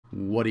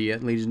What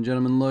yet, ladies and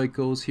gentlemen,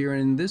 Lycos here,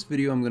 and in this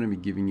video I'm going to be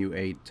giving you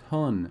a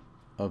ton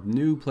of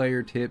new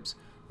player tips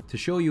to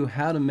show you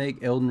how to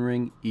make Elden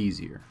Ring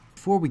easier.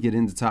 Before we get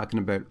into talking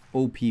about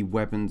OP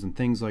weapons and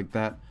things like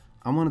that,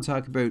 I want to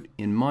talk about,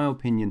 in my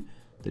opinion,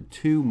 the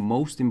two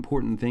most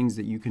important things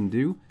that you can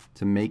do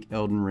to make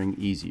Elden Ring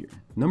easier.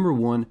 Number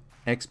one,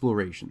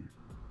 exploration.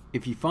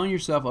 If you find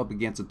yourself up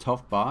against a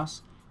tough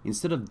boss,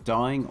 instead of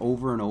dying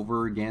over and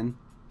over again,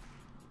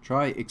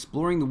 try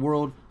exploring the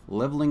world,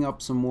 leveling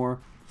up some more,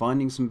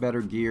 finding some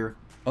better gear,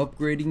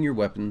 upgrading your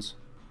weapons,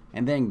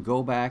 and then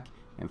go back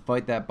and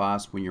fight that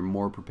boss when you're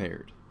more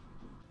prepared.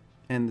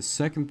 And the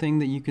second thing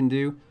that you can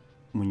do,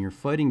 when you're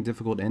fighting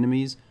difficult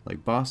enemies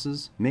like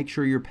bosses, make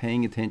sure you're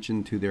paying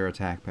attention to their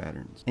attack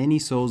patterns. Any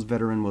Souls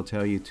veteran will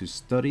tell you to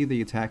study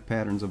the attack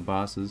patterns of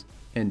bosses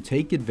and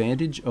take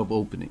advantage of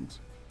openings.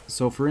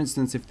 So for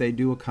instance, if they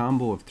do a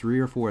combo of 3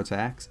 or 4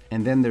 attacks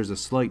and then there's a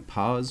slight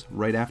pause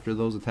right after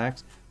those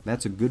attacks,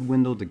 that's a good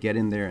window to get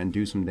in there and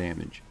do some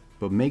damage.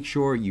 But make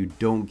sure you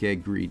don't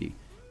get greedy.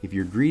 If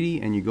you're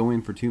greedy and you go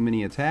in for too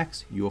many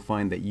attacks, you will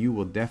find that you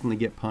will definitely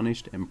get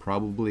punished and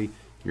probably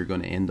you're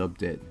going to end up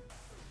dead.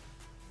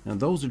 Now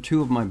those are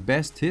two of my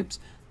best tips.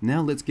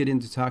 Now let's get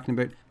into talking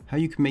about how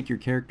you can make your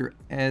character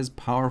as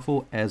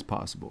powerful as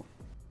possible.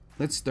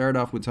 Let's start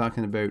off with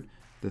talking about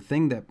the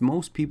thing that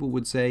most people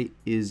would say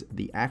is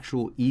the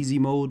actual easy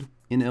mode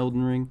in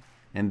Elden Ring,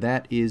 and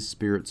that is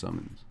spirit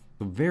summons.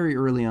 So very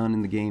early on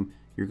in the game,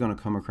 you're going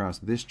to come across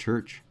this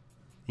church,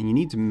 and you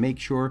need to make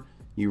sure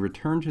you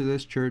return to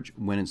this church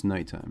when it's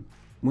nighttime.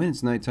 When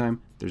it's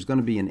nighttime, there's going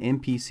to be an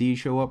NPC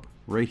show up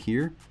right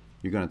here.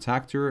 You're going to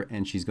talk to her,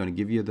 and she's going to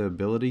give you the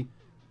ability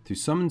to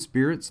summon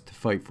spirits to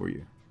fight for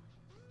you.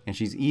 And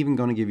she's even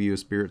going to give you a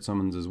spirit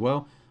summons as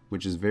well,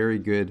 which is very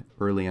good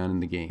early on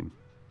in the game.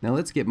 Now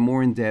let's get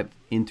more in depth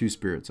into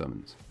spirit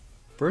summons.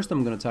 First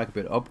I'm going to talk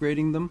about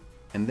upgrading them,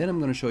 and then I'm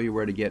going to show you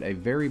where to get a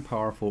very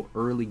powerful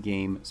early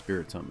game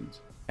spirit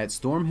summons. At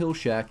Stormhill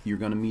Shack, you're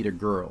going to meet a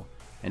girl,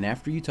 and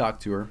after you talk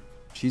to her,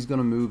 she's going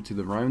to move to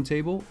the round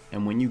table,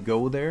 and when you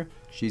go there,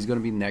 she's going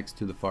to be next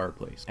to the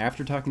fireplace.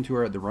 After talking to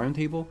her at the round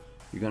table,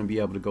 you're going to be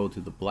able to go to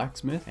the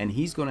blacksmith, and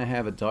he's going to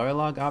have a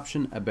dialogue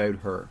option about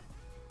her.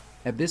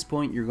 At this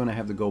point, you're going to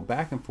have to go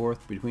back and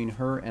forth between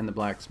her and the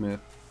blacksmith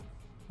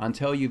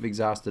until you've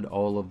exhausted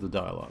all of the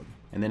dialogue.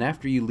 And then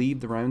after you leave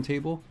the round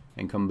table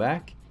and come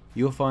back,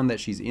 you'll find that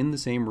she's in the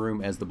same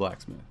room as the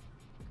blacksmith.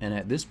 And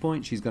at this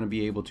point, she's going to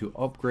be able to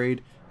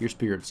upgrade your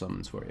spirit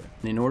summons for you.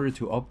 And in order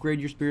to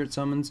upgrade your spirit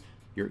summons,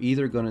 you're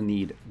either going to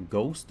need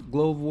Ghost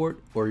Glovewort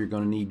or you're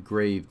going to need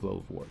Grave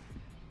Glovewort.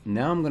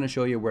 Now I'm going to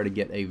show you where to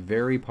get a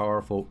very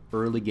powerful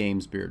early game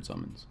spirit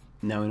summons.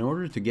 Now in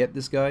order to get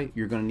this guy,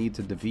 you're going to need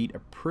to defeat a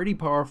pretty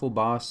powerful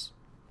boss,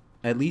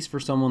 at least for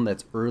someone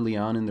that's early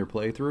on in their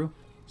playthrough.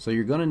 So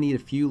you're going to need a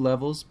few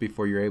levels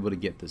before you're able to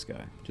get this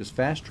guy. Just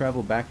fast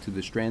travel back to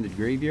the Stranded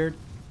Graveyard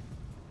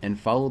and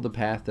follow the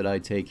path that I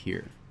take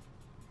here.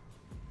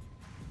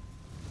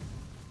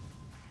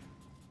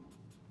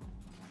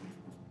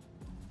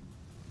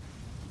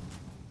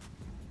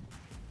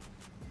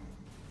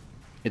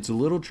 It's a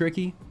little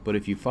tricky, but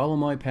if you follow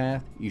my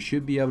path, you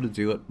should be able to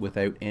do it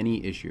without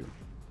any issue.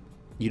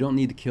 You don't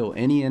need to kill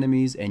any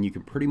enemies, and you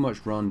can pretty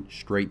much run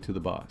straight to the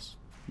boss.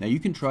 Now you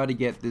can try to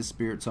get this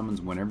spirit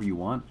summons whenever you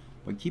want,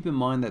 but keep in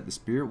mind that the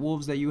spirit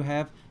wolves that you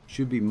have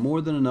should be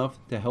more than enough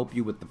to help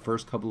you with the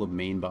first couple of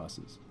main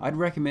bosses. I'd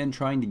recommend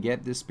trying to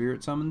get this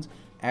spirit summons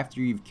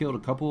after you've killed a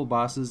couple of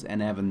bosses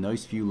and have a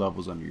nice few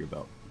levels under your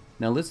belt.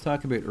 Now let's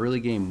talk about early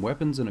game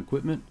weapons and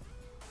equipment,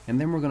 and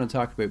then we're going to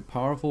talk about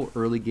powerful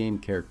early game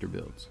character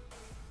builds.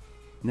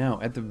 Now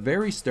at the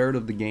very start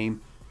of the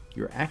game,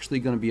 you're actually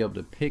going to be able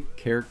to pick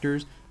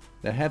characters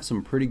that have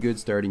some pretty good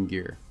starting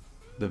gear.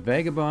 The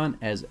Vagabond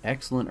has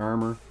excellent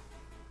armor,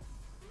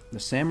 the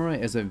Samurai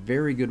has a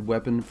very good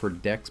weapon for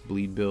dex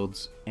bleed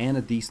builds and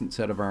a decent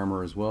set of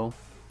armor as well,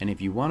 and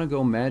if you want to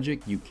go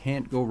magic, you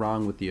can't go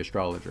wrong with the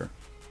Astrologer.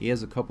 He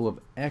has a couple of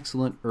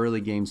excellent early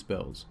game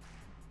spells.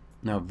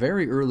 Now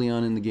very early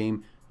on in the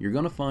game, you're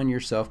going to find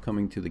yourself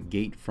coming to the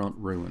Gatefront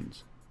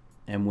Ruins,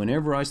 and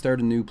whenever I start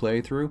a new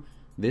playthrough,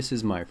 this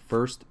is my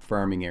first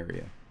farming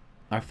area.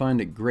 I find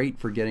it great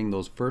for getting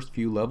those first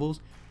few levels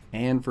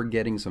and for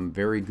getting some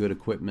very good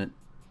equipment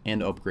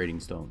and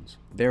upgrading stones.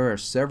 There are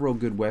several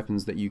good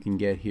weapons that you can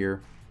get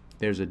here.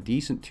 There's a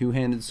decent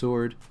two-handed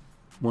sword.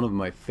 One of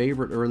my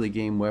favorite early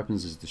game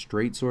weapons is the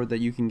straight sword that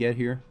you can get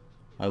here.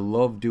 I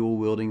love dual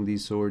wielding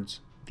these swords.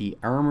 The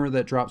armor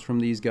that drops from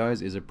these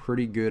guys is a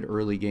pretty good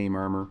early game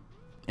armor.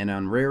 And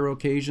on rare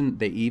occasion,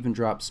 they even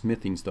drop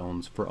smithing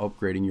stones for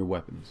upgrading your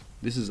weapons.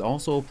 This is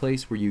also a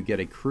place where you get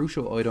a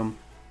crucial item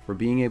for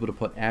being able to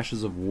put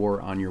Ashes of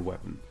War on your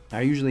weapon.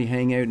 I usually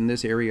hang out in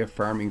this area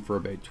farming for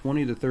about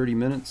 20 to 30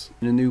 minutes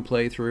in a new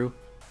playthrough,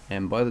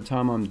 and by the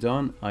time I'm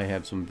done, I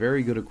have some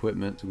very good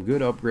equipment, some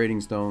good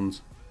upgrading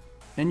stones,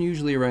 and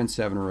usually around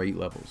 7 or 8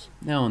 levels.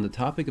 Now on the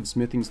topic of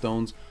smithing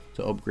stones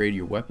to upgrade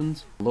your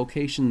weapons,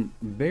 location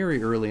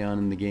very early on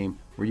in the game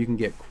where you can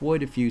get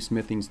quite a few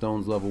smithing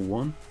stones level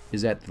 1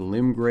 is at the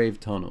Limgrave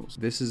Tunnels.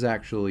 This is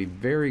actually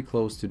very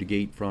close to the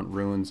Gatefront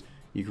Ruins.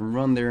 You can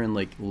run there in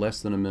like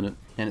less than a minute,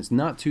 and it's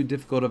not too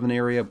difficult of an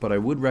area, but I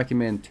would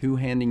recommend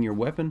two-handing your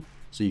weapon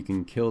so you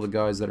can kill the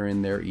guys that are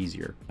in there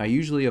easier. I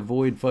usually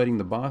avoid fighting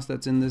the boss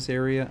that's in this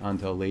area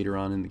until later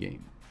on in the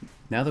game.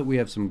 Now that we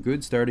have some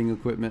good starting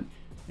equipment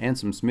and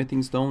some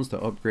smithing stones to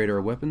upgrade our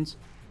weapons,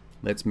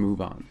 let's move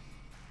on.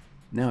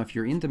 Now if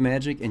you're into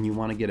magic and you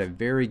want to get a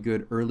very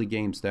good early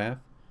game staff,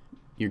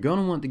 you're going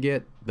to want to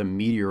get the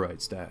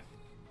meteorite staff.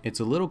 It's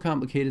a little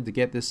complicated to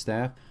get this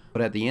staff,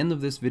 but at the end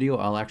of this video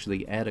I'll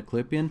actually add a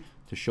clip in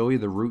to show you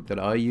the route that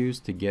I use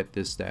to get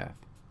this staff.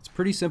 It's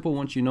pretty simple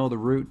once you know the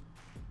route,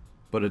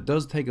 but it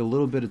does take a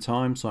little bit of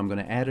time, so I'm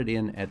going to add it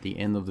in at the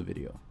end of the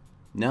video.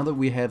 Now that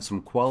we have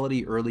some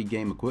quality early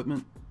game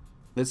equipment,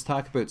 let's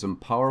talk about some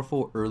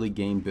powerful early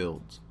game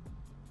builds.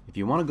 If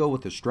you want to go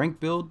with a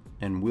strength build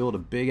and wield a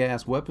big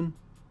ass weapon,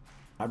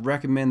 I'd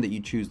recommend that you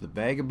choose the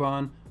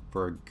Vagabond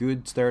for a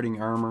good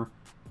starting armor,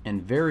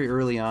 and very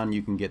early on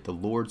you can get the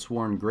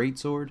Lordsworn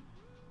Greatsword,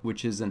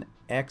 which is an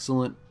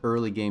excellent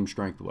early game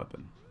strength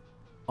weapon.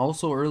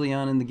 Also early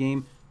on in the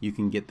game you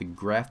can get the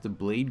Grafted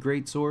Blade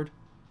Greatsword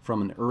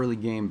from an early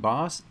game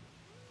boss,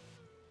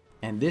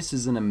 and this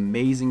is an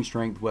amazing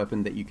strength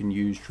weapon that you can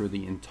use through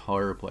the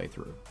entire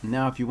playthrough.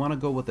 Now if you want to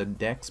go with a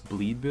Dex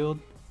Bleed build,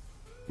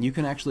 you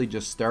can actually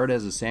just start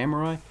as a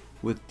samurai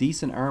with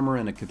decent armor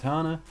and a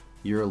katana.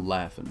 You're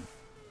laughing.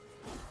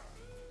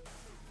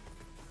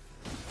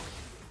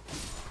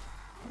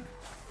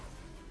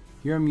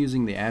 Here I'm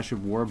using the Ash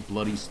of War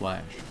Bloody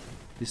Slash.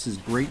 This is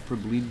great for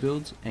bleed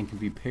builds and can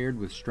be paired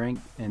with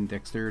strength and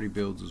dexterity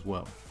builds as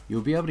well.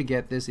 You'll be able to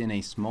get this in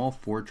a small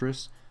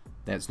fortress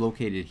that's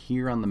located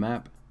here on the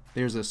map.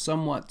 There's a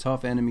somewhat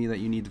tough enemy that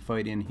you need to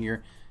fight in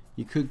here.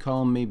 You could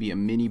call him maybe a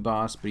mini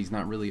boss, but he's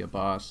not really a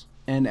boss.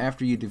 And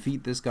after you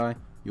defeat this guy,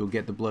 you'll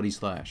get the Bloody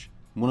Slash,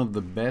 one of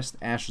the best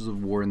Ashes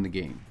of War in the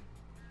game.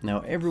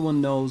 Now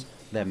everyone knows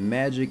that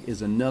magic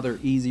is another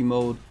easy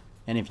mode,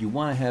 and if you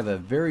want to have a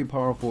very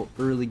powerful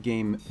early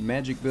game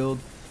magic build,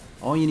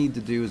 all you need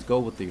to do is go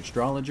with the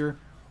Astrologer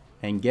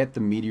and get the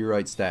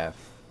Meteorite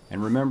Staff.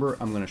 And remember,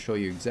 I'm going to show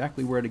you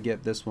exactly where to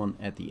get this one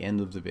at the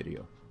end of the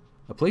video.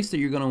 A place that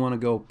you're going to want to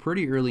go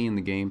pretty early in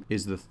the game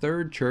is the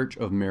Third Church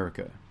of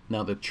America.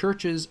 Now the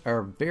churches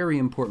are very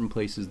important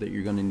places that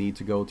you're going to need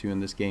to go to in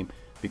this game,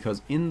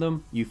 because in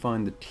them you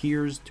find the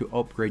tiers to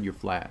upgrade your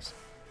flask.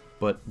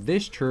 But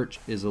this church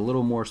is a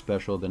little more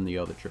special than the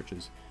other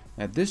churches.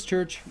 At this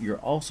church, you're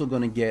also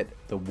going to get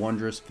the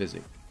Wondrous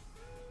Physic.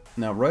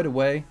 Now right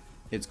away,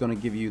 it's going to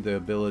give you the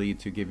ability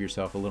to give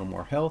yourself a little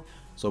more health.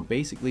 So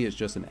basically it's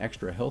just an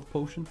extra health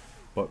potion.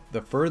 But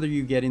the further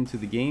you get into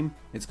the game,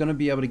 it's going to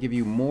be able to give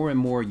you more and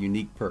more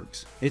unique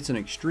perks. It's an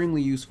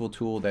extremely useful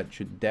tool that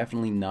should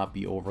definitely not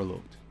be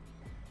overlooked.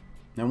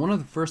 Now one of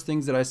the first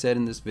things that I said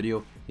in this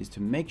video is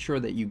to make sure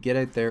that you get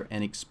out there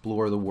and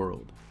explore the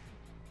world.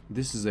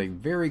 This is a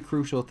very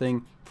crucial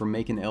thing for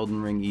making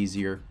Elden Ring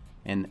easier,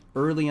 and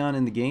early on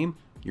in the game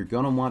you're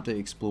going to want to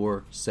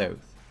explore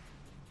south.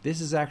 This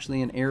is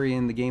actually an area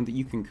in the game that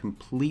you can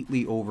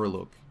completely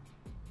overlook.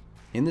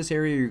 In this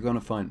area you're going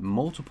to find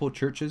multiple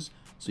churches,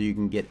 so you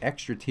can get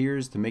extra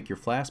tiers to make your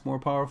flask more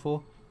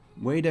powerful.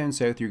 Way down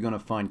south you're going to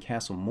find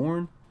Castle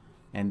Morn,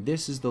 and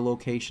this is the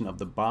location of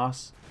the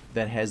boss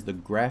that has the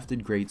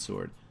Grafted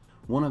Greatsword,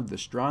 one of the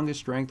strongest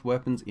strength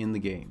weapons in the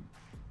game.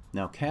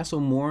 Now Castle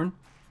Morn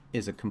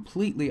is a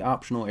completely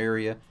optional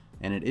area,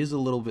 and it is a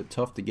little bit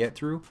tough to get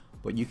through,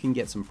 but you can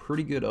get some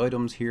pretty good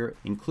items here,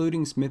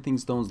 including smithing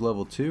stones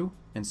level 2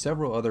 and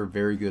several other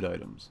very good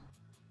items.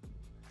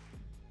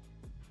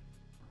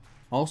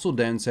 Also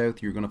down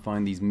south you're going to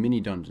find these mini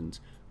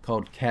dungeons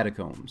called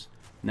catacombs.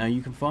 Now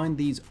you can find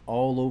these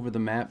all over the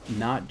map,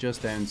 not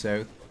just down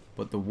south,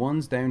 but the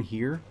ones down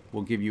here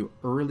will give you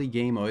early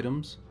game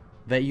items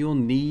that you'll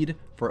need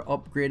for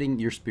upgrading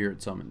your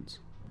spirit summons.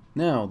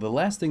 Now the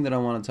last thing that I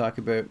want to talk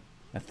about,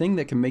 a thing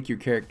that can make your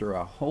character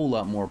a whole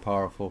lot more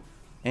powerful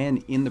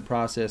and in the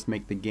process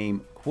make the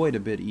game quite a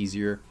bit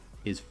easier,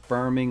 is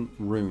farming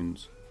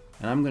runes.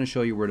 And I'm going to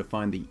show you where to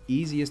find the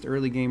easiest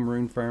early game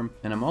rune farm,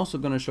 and I'm also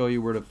going to show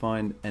you where to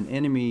find an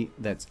enemy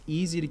that's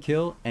easy to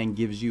kill and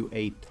gives you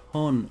a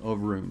ton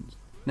of runes.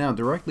 Now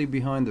directly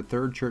behind the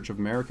Third Church of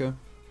America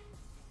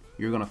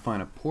you're going to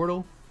find a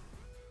portal.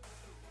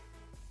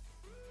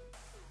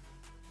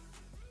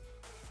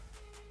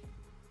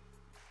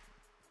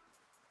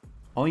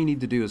 All you need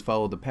to do is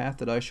follow the path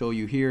that I show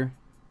you here,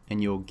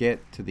 and you'll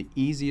get to the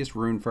easiest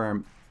rune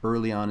farm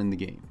early on in the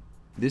game.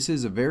 This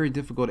is a very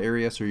difficult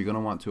area, so you're going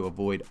to want to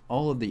avoid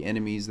all of the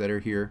enemies that are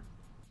here.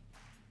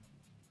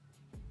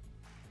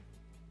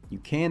 You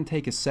can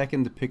take a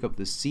second to pick up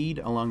the seed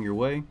along your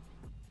way.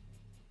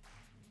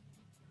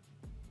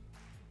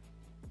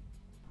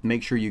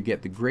 Make sure you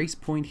get the grace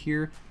point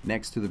here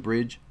next to the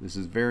bridge. This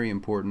is very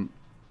important.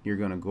 You're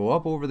going to go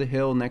up over the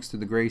hill next to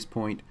the grace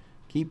point.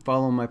 Keep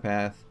following my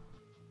path.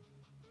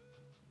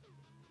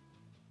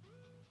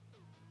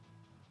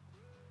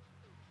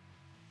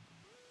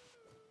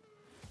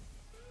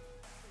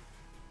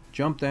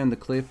 jump down the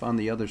cliff on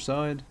the other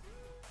side,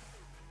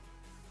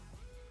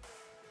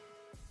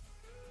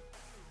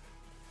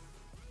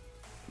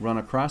 run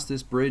across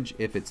this bridge.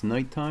 If it's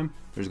nighttime,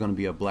 there's going to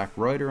be a black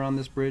rider on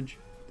this bridge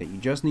that you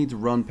just need to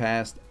run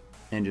past,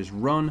 and just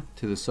run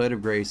to the site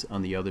of grace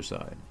on the other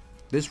side.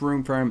 This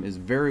room farm is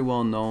very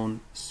well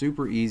known,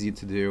 super easy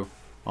to do.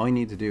 All you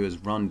need to do is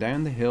run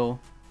down the hill.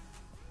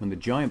 When the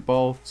giant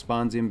ball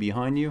spawns in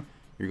behind you,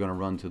 you're going to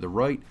run to the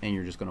right and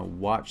you're just going to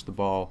watch the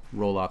ball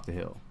roll off the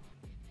hill.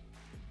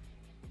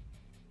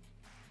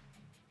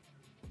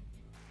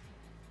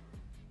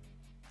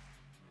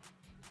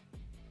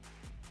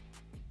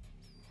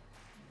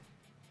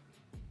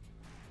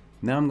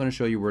 Now I'm going to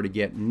show you where to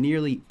get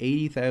nearly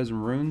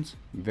 80,000 runes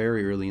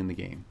very early in the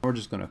game. We're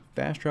just going to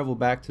fast travel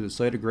back to the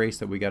site of grace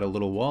that we got a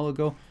little while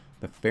ago,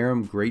 the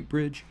Farum Great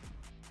Bridge.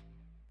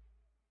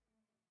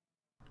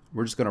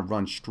 We're just going to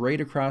run straight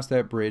across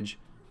that bridge,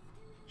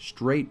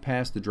 straight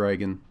past the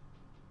dragon,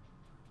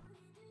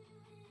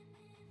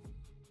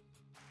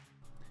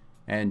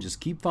 and just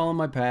keep following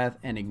my path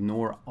and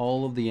ignore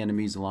all of the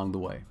enemies along the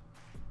way.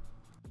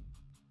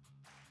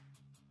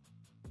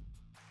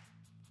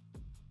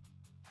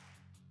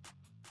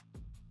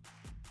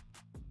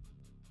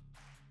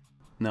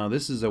 Now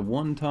this is a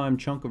one-time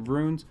chunk of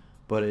runes,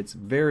 but it's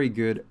very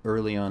good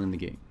early on in the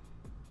game.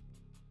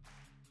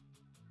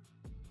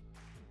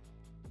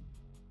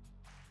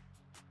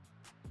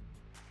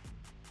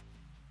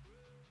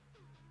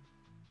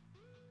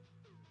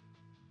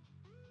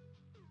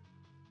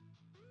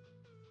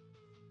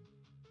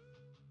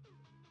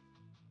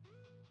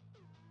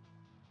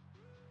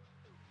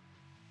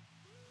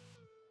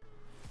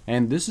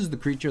 And this is the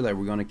creature that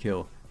we're going to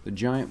kill, the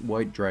giant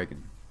white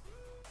dragon.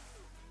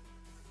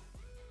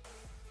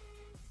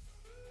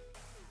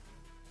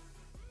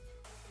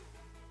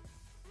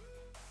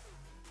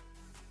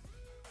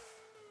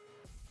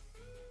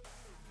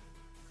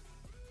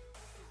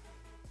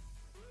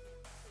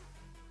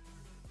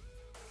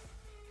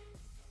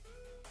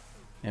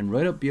 And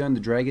right up beyond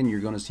the dragon, you're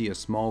going to see a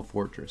small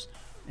fortress.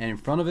 And in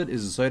front of it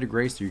is a site of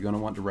grace that you're going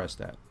to want to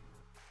rest at.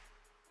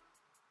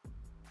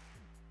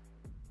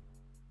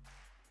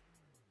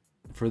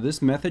 For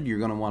this method, you're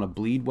going to want a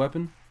bleed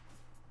weapon.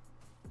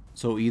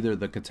 So either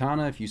the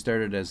katana if you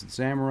started as the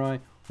samurai,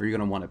 or you're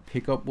going to want to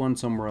pick up one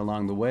somewhere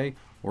along the way,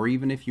 or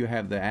even if you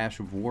have the Ash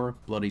of War,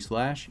 Bloody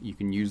Slash, you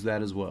can use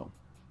that as well.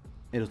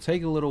 It'll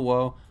take a little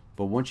while,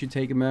 but once you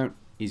take him out,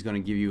 he's going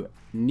to give you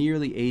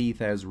nearly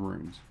 80,000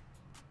 runes.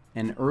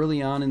 And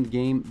early on in the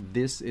game,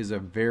 this is a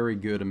very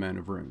good amount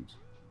of runes.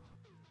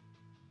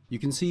 You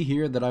can see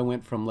here that I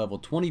went from level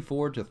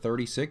 24 to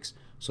 36,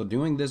 so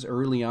doing this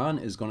early on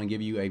is going to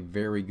give you a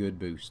very good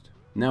boost.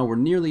 Now we're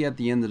nearly at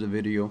the end of the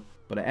video,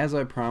 but as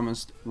I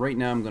promised, right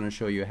now I'm going to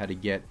show you how to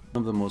get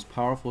one of the most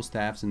powerful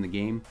staffs in the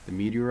game, the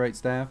Meteorite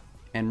Staff.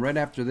 And right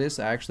after this,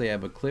 I actually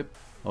have a clip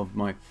of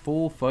my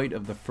full fight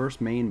of the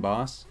first main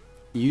boss,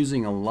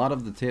 using a lot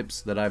of the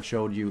tips that I've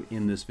showed you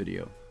in this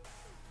video.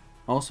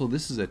 Also,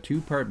 this is a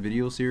two-part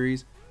video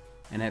series,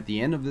 and at the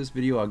end of this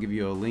video I'll give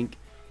you a link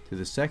to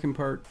the second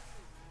part.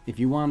 If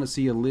you want to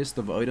see a list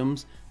of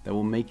items that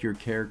will make your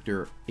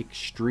character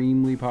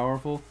extremely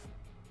powerful,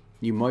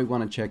 you might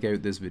want to check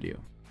out this video.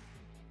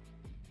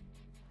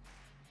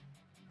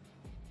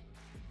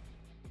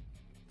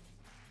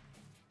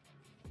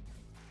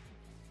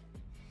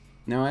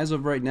 Now as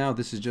of right now,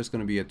 this is just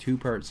going to be a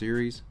two-part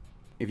series.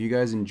 If you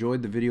guys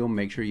enjoyed the video,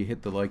 make sure you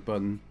hit the like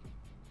button.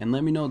 And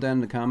let me know down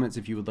in the comments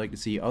if you would like to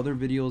see other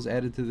videos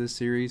added to this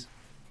series.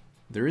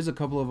 There is a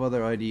couple of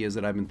other ideas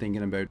that I've been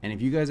thinking about, and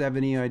if you guys have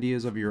any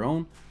ideas of your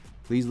own,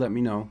 please let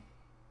me know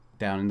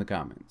down in the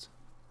comments.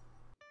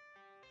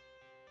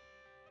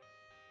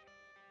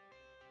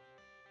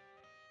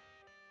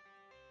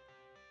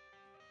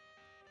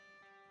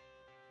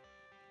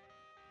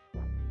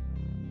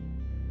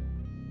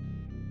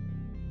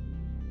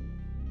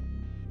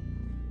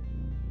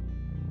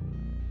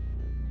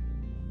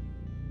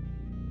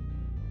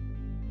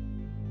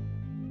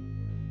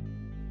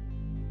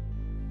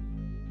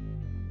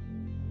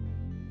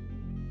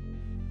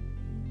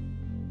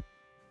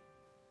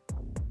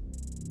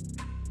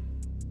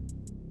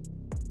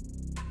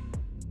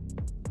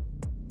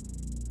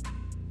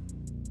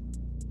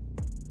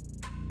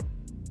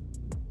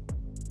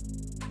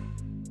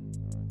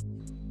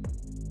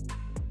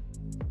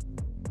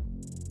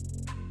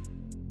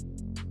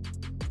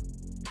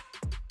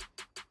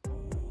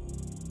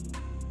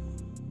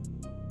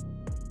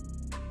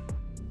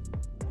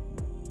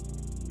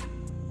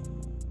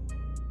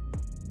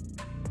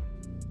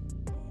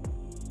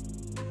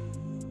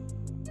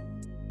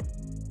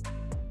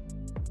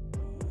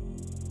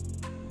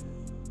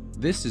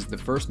 This is the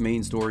first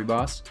main story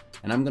boss,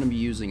 and I'm going to be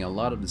using a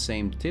lot of the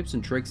same tips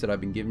and tricks that I've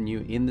been giving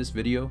you in this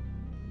video,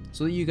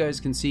 so that you guys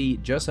can see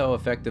just how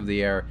effective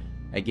they are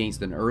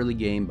against an early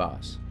game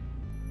boss.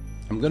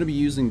 I'm going to be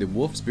using the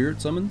wolf spirit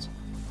summons.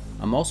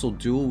 I'm also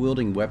dual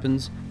wielding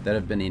weapons that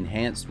have been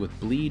enhanced with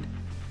bleed.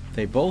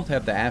 They both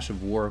have the Ash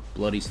of War,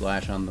 Bloody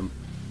Slash on them.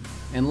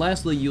 And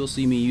lastly, you'll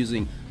see me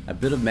using a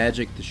bit of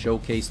magic to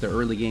showcase the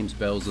early game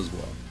spells as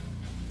well.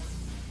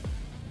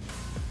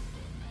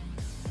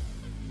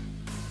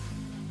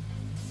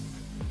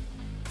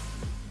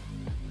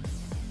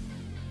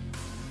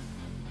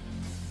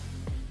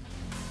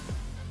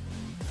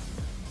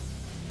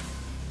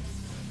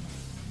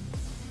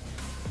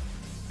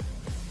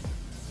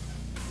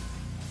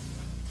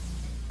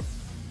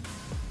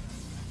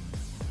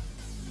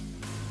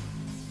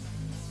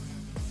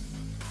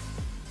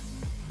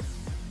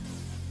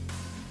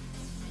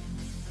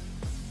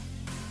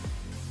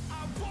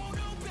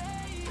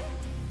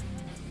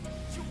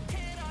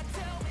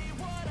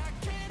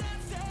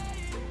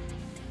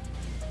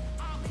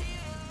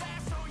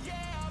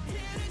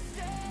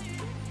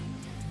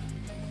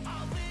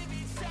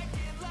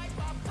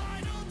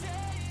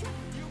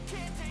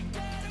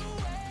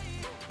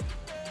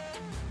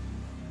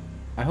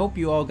 I hope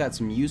you all got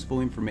some useful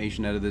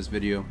information out of this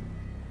video.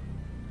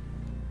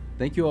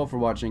 Thank you all for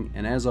watching,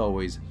 and as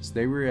always,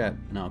 stay where you're at,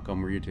 and I'll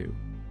come where you're to.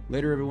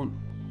 Later,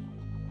 everyone.